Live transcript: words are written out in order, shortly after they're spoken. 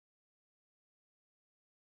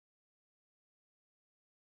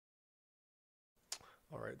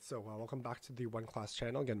All right, so welcome back to the OneClass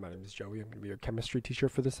channel. Again, my name is Joey. I'm going to be your chemistry teacher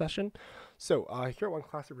for this session. So here at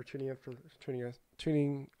OneClass, if we're tuning in for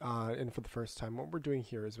the first time, what we're doing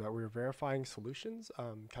here is that we're verifying solutions,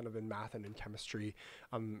 kind of in math and in chemistry,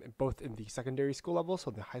 both in the secondary school level,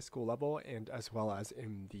 so the high school level, and as well as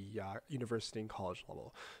in the university and college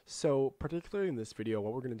level. So particularly in this video,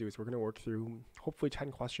 what we're going to do is we're going to work through hopefully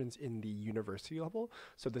 10 questions in the university level.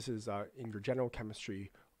 So this is in your general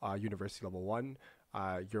chemistry university level 1.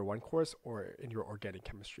 Your 1 course or in your organic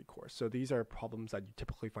chemistry course. So these are problems that you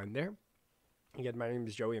typically find there. Again, my name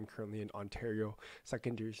is Joey. I'm currently an Ontario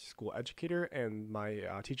secondary school educator, and my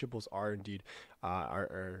teachables are indeed,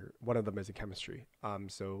 one of them is in chemistry.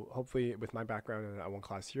 So hopefully with my background in that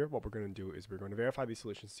OneClass here, what we're going to do is we're going to verify these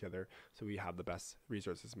solutions together so we have the best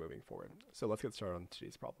resources moving forward. So let's get started on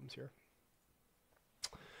today's problems here.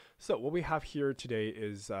 So what we have here today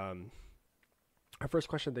is our first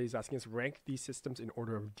question that he's asking is rank these systems in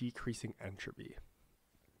order of decreasing entropy.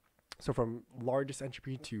 So from largest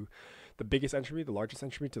entropy to the biggest entropy, the largest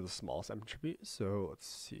entropy to the smallest entropy. So let's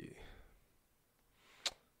see.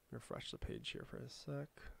 Refresh the page here for a sec.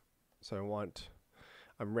 So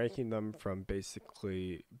I'm ranking them from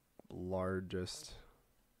basically largest.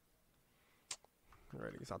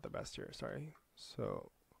 Writing is not the best here, sorry.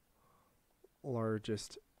 So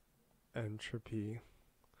largest entropy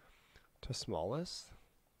to smallest.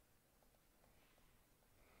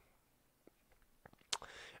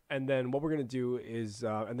 And then what we're going to do is,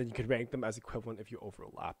 and then you could rank them as equivalent if you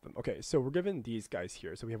overlap them. Okay, so we're given these guys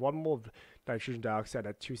here. So we have 1 mole of nitrogen dioxide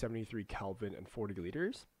at 273 Kelvin and 40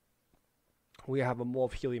 liters. We have a mole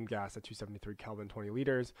of helium gas at 273 Kelvin, 20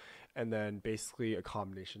 liters, and then basically a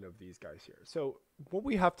combination of these guys here. So what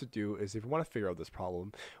we have to do is, if we want to figure out this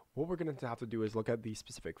problem, what we're going to have to do is look at these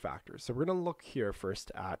specific factors. So we're going to look here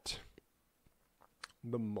first at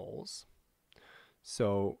the moles.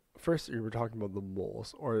 So first we were talking about the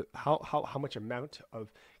moles, or how much amount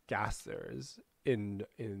of gas there is in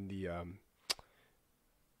the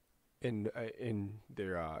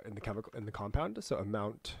compound. So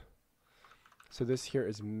amount. So this here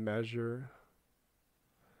is measure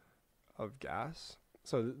of gas.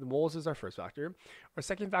 So the moles is our first factor. Our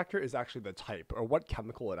second factor is actually the type, or what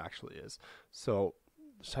chemical it actually is. So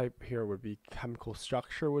type here would be chemical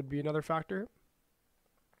structure would be another factor.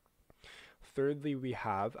 Thirdly, we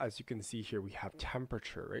have, as you can see here, we have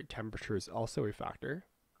temperature, right? Temperature is also a factor.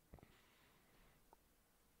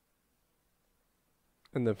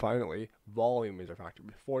 And then finally, volume is a factor.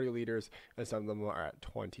 40 liters, and some of them are at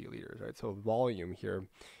 20 liters, right? So volume here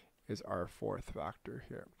is our fourth factor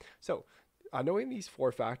here. So knowing these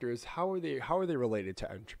 4 factors, how are they related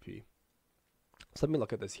to entropy? So let me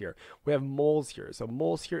look at this here. We have moles here. So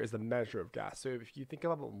moles here is the measure of gas. So if you think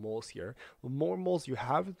about moles here, the more moles you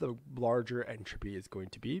have, the larger entropy is going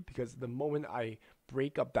to be, because the moment I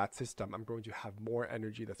break up that system, I'm going to have more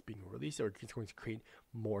energy that's being released, or it's going to create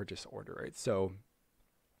more disorder, right? So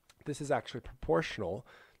this is actually proportional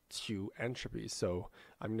to entropy. So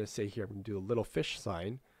I'm going to say here, I'm going to do a little fish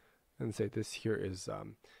sign and say this here is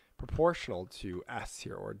proportional to S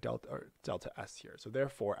here, or delta S here. So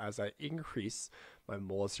therefore, as I increase my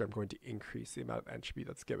moles here, I'm going to increase the amount of entropy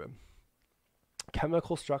that's given.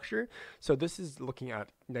 Chemical structure. So this is looking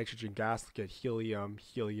at nitrogen gas, look at helium,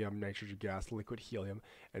 nitrogen gas, liquid helium,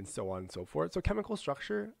 and so on and so forth. So chemical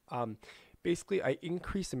structure, basically I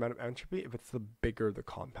increase the amount of entropy if it's the bigger the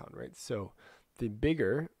compound, right? So the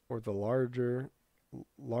bigger or the larger,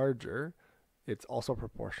 it's also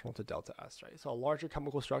proportional to delta S, right? So a larger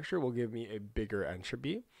chemical structure will give me a bigger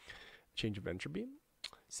entropy, change of entropy.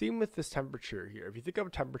 Same with this temperature here. If you think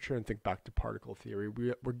of temperature and think back to particle theory,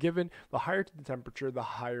 we're given the higher the temperature, the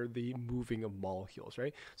higher the moving of molecules,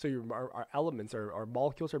 right? So our elements, our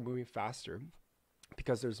molecules are moving faster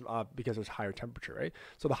because there's higher temperature, right?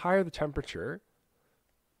 So the higher the temperature,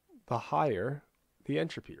 the higher the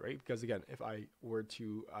entropy, right? Because again, if I were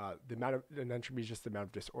to, the amount of an entropy is just the amount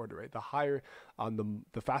of disorder, right? The higher,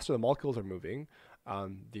 the faster the molecules are moving,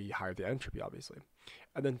 the higher the entropy, obviously.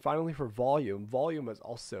 And then finally for volume is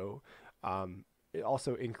also,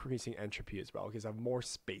 increasing entropy as well, because I have more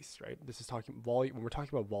space, right? This is talking volume. When we're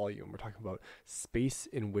talking about volume, we're talking about space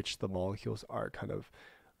in which the molecules are kind of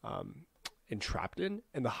entrapped in,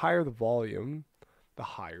 and the higher the volume, the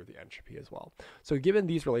higher the entropy as well. So given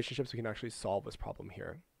these relationships, we can actually solve this problem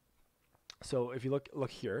here. So if you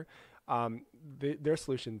look here, their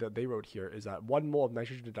solution that they wrote here is that 1 mole of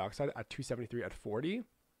nitrogen dioxide at 273 at 40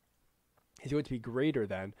 is going to be greater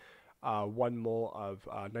than 1 mole of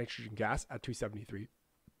nitrogen gas at 273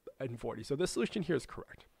 and 40. So this solution here is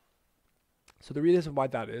correct. So the reason why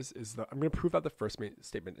that is that I'm going to prove that the first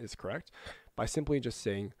statement is correct by simply just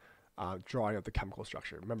saying, drawing out the chemical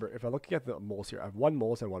structure. Remember, if I'm looking at the moles here, I have 1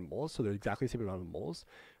 moles and 1 moles, so they're exactly the same amount of moles,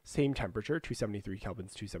 same temperature, 273 Kelvin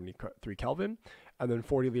to 273 Kelvin, and then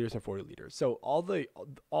 40 liters and 40 liters. So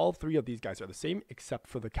all three of these guys are the same except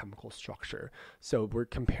for the chemical structure. So we're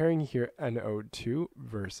comparing here NO2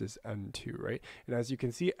 versus N2, right? And as you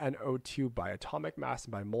can see, NO2 by atomic mass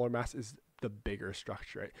and by molar mass is the bigger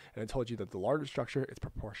structure, right? And I told you that the larger structure is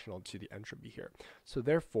proportional to the entropy here. So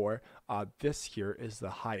therefore, this here is the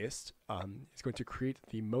highest. It's going to create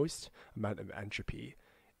the most amount of entropy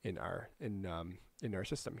in our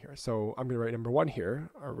system here. So I'm going to write number 1 here.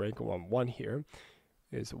 Our rank 1 here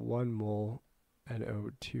is 1 mole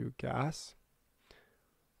NO2 gas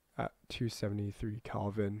at 273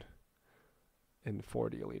 Kelvin in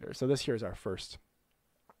 40 liters. So this here is our first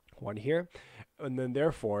one here, and then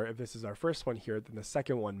therefore, if this is our first one here, then the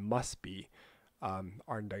second one must be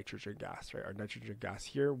our nitrogen gas, right? Our nitrogen gas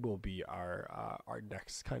here will be our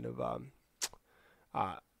next kind of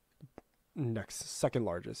next second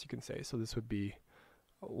largest, you can say. So this would be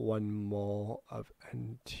 1 mole of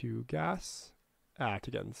N2 gas at,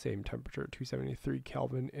 again, same temperature, 273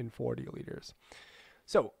 Kelvin in 40 liters.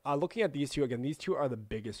 So looking at these two, again, these two are the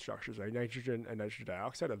biggest structures, right? Nitrogen and nitrogen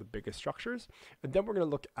dioxide are the biggest structures. And then we're going to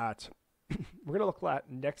look at, we're going to look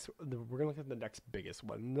at the next biggest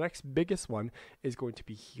one. The next biggest one is going to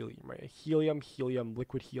be helium, right? Helium,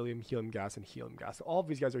 liquid helium, helium gas, and helium gas. So all of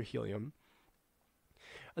these guys are helium.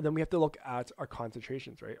 And then we have to look at our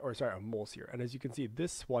concentrations, right? Or sorry, our moles here. And as you can see,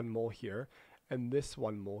 this 1 mole here and this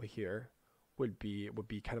 1 mole here would be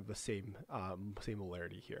kind of the same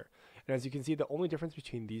molarity here. And as you can see, the only difference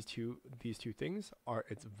between these two things are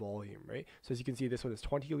its volume, right? So as you can see, this one is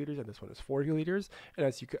 20 liters and this one is 40 liters. And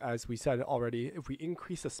as we said already, if we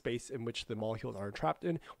increase the space in which the molecules are trapped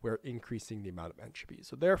in, we're increasing the amount of entropy.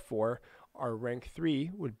 So therefore, our rank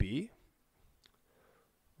 3 would be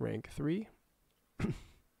rank 3.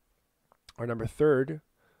 Our number 3rd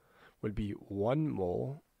would be 1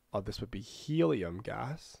 mole of this would be helium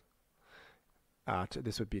gas.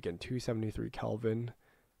 This would be, again, 273 Kelvin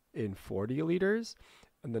in 40 liters.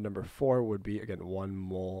 And the number 4 would be, again, 1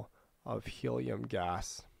 mole of helium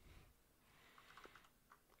gas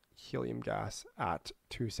at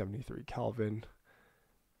 273 Kelvin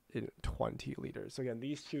in 20 liters. So again,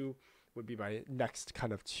 these two would be my next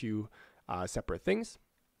kind of 2 separate things.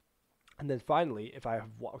 And then finally, if I have,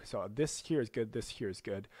 so this here is good, this here is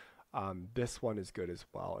good. This one is good as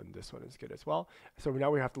well, and this one is good as well. So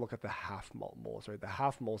now we have to look at the half moles, right? The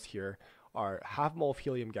half moles here are half mole of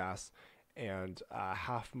helium gas and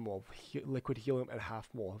half mole of liquid helium and half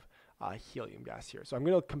mole of helium gas here. So I'm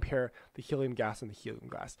going to compare the helium gas and the helium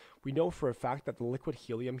gas. We know for a fact that the liquid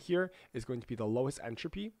helium here is going to be the lowest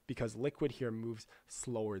entropy because liquid here moves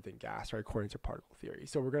slower than gas, right, according to particle theory.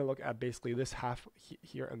 So we're going to look at basically this half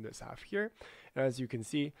here and this half here. And as you can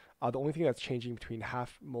see, the only thing that's changing between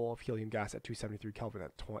half mole of helium gas at 273 Kelvin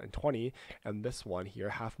and 20 and this one here,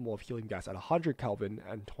 half mole of helium gas at 100 Kelvin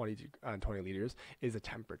and 20 liters, is the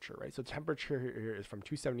temperature, right? So temperature here is from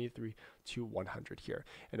 273 to 100 here.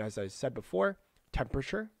 And as I said before,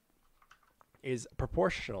 temperature is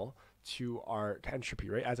proportional to our entropy,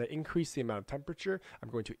 right? As I increase the amount of temperature, I'm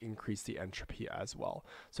going to increase the entropy as well.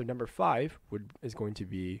 So number 5 is going to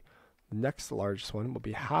be, the next largest one will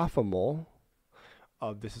be half a mole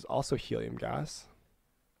of, this is also helium gas.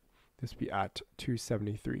 This would be at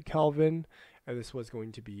 273 Kelvin, and this was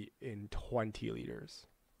going to be in 20 liters.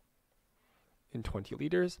 In 20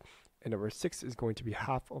 liters. And number 6 is going to be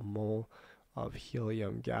half a mole of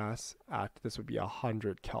helium gas at, this would be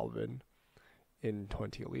 100 Kelvin in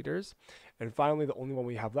 20 liters. And finally, the only one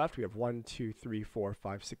we have left, we have 1, 2, 3, 4,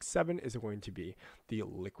 5, 6, 7 is going to be the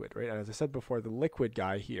liquid, right? And as I said before, the liquid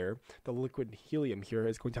guy here, the liquid helium here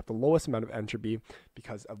is going to have the lowest amount of entropy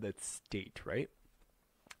because of its state, right?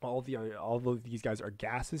 All of these guys are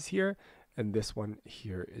gases here, and this one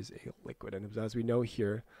here is a liquid. And as we know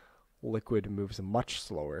here, liquid moves much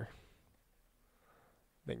slower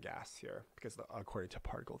than gas here, because according to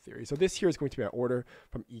particle theory. So this here is going to be an order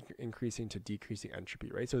from increasing to decreasing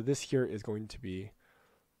entropy, right? So this here is going to be,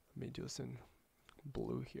 let me do this in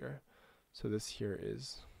blue here. So this here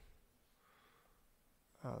is,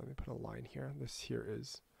 let me put a line here. This here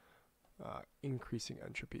is increasing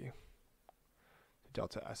entropy.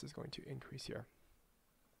 Delta S is going to increase here.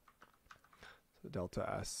 So delta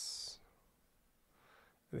S,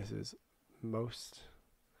 this is most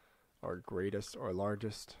or greatest or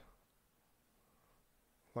largest,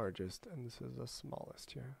 and this is the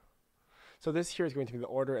smallest here. So this here is going to be the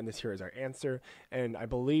order, and this here is our answer. And I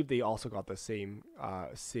believe they also got the same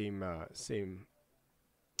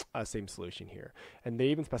same solution here. And they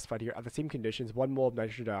even specified here, at the same conditions, 1 mole of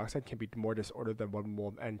nitrogen dioxide can be more disordered than 1 mole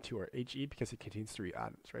of N2 or He because it contains 3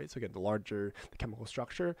 atoms, right? So again, the larger the chemical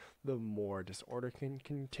structure, the more disorder it can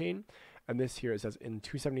contain. And this here, it says in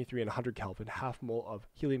 273 and 100 Kelvin, half mole of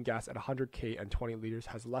helium gas at 100 K and 20 liters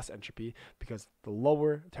has less entropy because the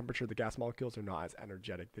lower temperature the gas molecules are not as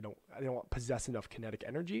energetic. They don't possess enough kinetic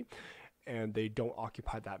energy, and they don't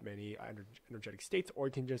occupy that many energetic states. Or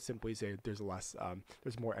you can just simply say there's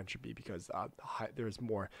there's more entropy because there's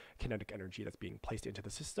more kinetic energy that's being placed into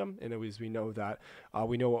the system. And as we know that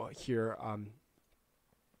here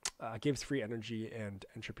Gibbs free energy and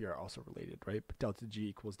entropy are also related, right? Delta G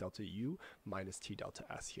equals delta U minus T delta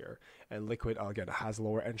S here. And liquid, again, has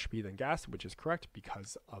lower entropy than gas, which is correct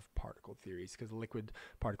because of particle theories, because liquid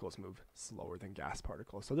particles move slower than gas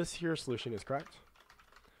particles. So this here solution is correct.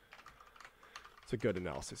 It's a good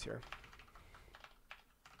analysis here.